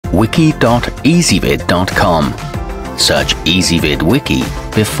wiki.ezvid.com. Search Ezvid Wiki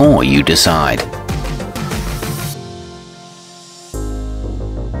before you decide.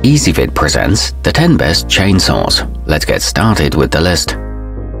 Ezvid presents the 10 best chainsaws. Let's get started with the list.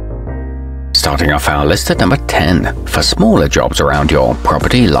 Starting off our list at number 10. For smaller jobs around your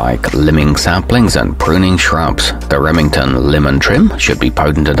property like limbing saplings and pruning shrubs, the Remington limb trim should be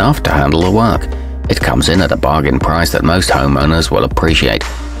potent enough to handle the work. It comes in at a bargain price that most homeowners will appreciate,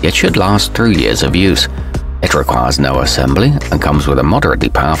 yet should last through years of use. It requires no assembly and comes with a moderately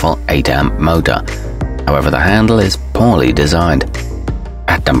powerful 8-amp motor. However, the handle is poorly designed.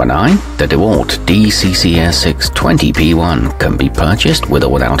 At number 9, the DeWalt DCCS620P1 can be purchased with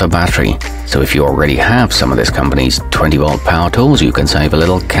or without a battery, so if you already have some of this company's 20-volt power tools, you can save a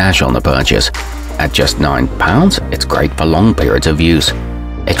little cash on the purchase. At just £9, it's great for long periods of use.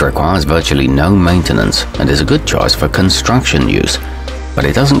 It requires virtually no maintenance and is a good choice for construction use, but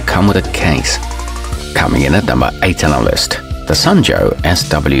it doesn't come with a case. Coming in at number 8 on our list, the sunjoe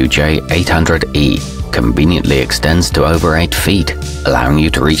SWJ800E conveniently extends to over 8 feet, allowing you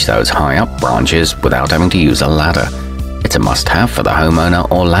to reach those high-up branches without having to use a ladder. It's a must-have for the homeowner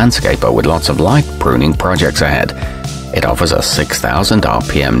or landscaper with lots of light pruning projects ahead. It offers a 6,000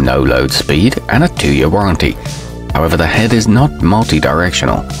 RPM no-load speed and a 2-year warranty. However, the head is not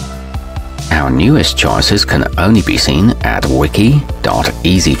multi-directional. Our newest choices can only be seen at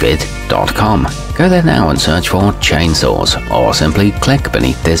wiki.ezvid.com. Go there now and search for chainsaws, or simply click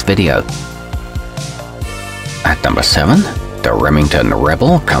beneath this video. At number 7, the Remington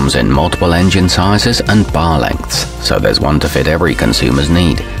Rebel comes in multiple engine sizes and bar lengths, so there's one to fit every consumer's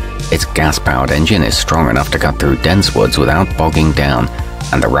need. Its gas-powered engine is strong enough to cut through dense woods without bogging down,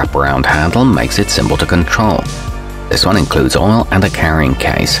 and the wraparound handle makes it simple to control. This one includes oil and a carrying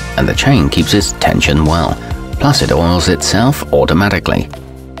case, and the chain keeps its tension well, plus it oils itself automatically.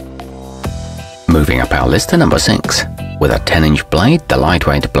 Moving up our list to number 6. With a 10-inch blade, the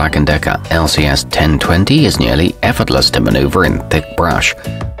lightweight Black & Decker LCS 1020 is nearly effortless to maneuver in thick brush.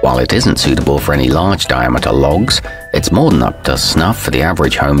 While it isn't suitable for any large diameter logs, it's more than up to snuff for the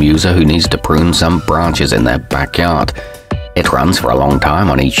average home user who needs to prune some branches in their backyard. It runs for a long time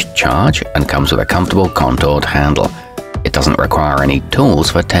on each charge and comes with a comfortable contoured handle. It doesn't require any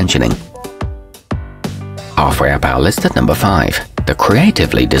tools for tensioning. Halfway up our list at number 5. The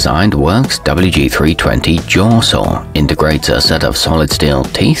creatively designed worx WG320 jawsaw integrates a set of solid steel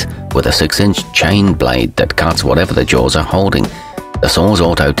teeth with a 6-inch chain blade that cuts whatever the jaws are holding. The saw's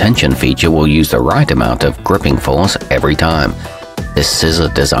auto-tension feature will use the right amount of gripping force every time. This scissor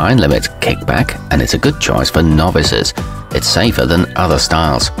design limits kickback, and it's a good choice for novices. It's safer than other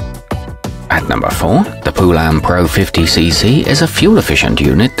styles. At number 4, the Poulan Pro 50cc is a fuel-efficient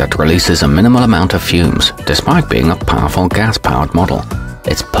unit that releases a minimal amount of fumes, despite being a powerful gas-powered model.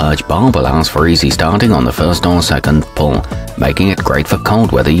 Its purge bulb allows for easy starting on the first or second pull, making it great for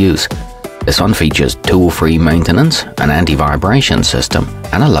cold weather use. This one features tool-free maintenance, an anti-vibration system,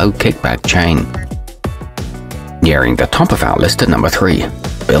 and a low kickback chain. Nearing the top of our list at number 3.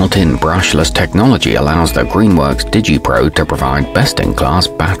 Built-in brushless technology allows the Greenworks digipro to provide best-in-class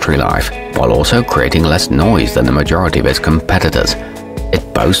battery life, while also creating less noise than the majority of its competitors.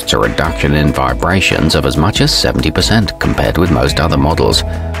 It boasts a reduction in vibrations of as much as 70% compared with most other models.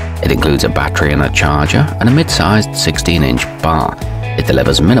 It includes a battery and a charger and a mid-sized 16-inch bar. It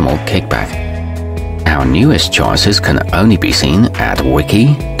delivers minimal kickback. Our newest choices can only be seen at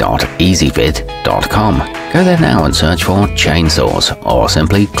wiki.ezvid.com. Go there now and search for chainsaws, or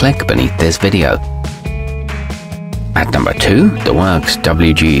simply click beneath this video. At number 2, the worx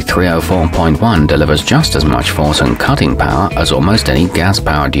WG304.1 delivers just as much force and cutting power as almost any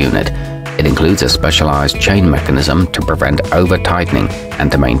gas-powered unit. It includes a specialized chain mechanism to prevent over-tightening and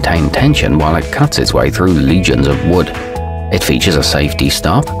to maintain tension while it cuts its way through legions of wood. It features a safety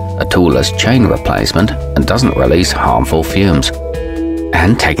stop, a toolless chain replacement, and doesn't release harmful fumes.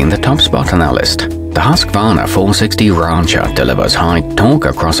 And taking the top spot on our list, the Husqvarna 460 Rancher delivers high torque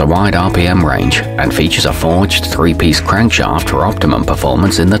across a wide RPM range and features a forged 3-piece crankshaft for optimum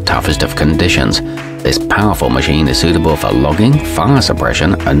performance in the toughest of conditions. This powerful machine is suitable for logging, fire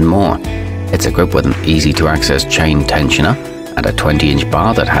suppression, and more. It's equipped with an easy-to-access chain tensioner and a 20-inch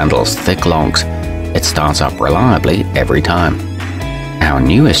bar that handles thick logs. It starts up reliably every time. Our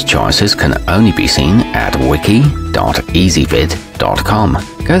newest choices can only be seen at wiki.ezvid.com.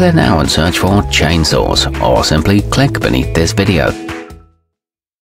 Go there now and search for chainsaws, or simply click beneath this video.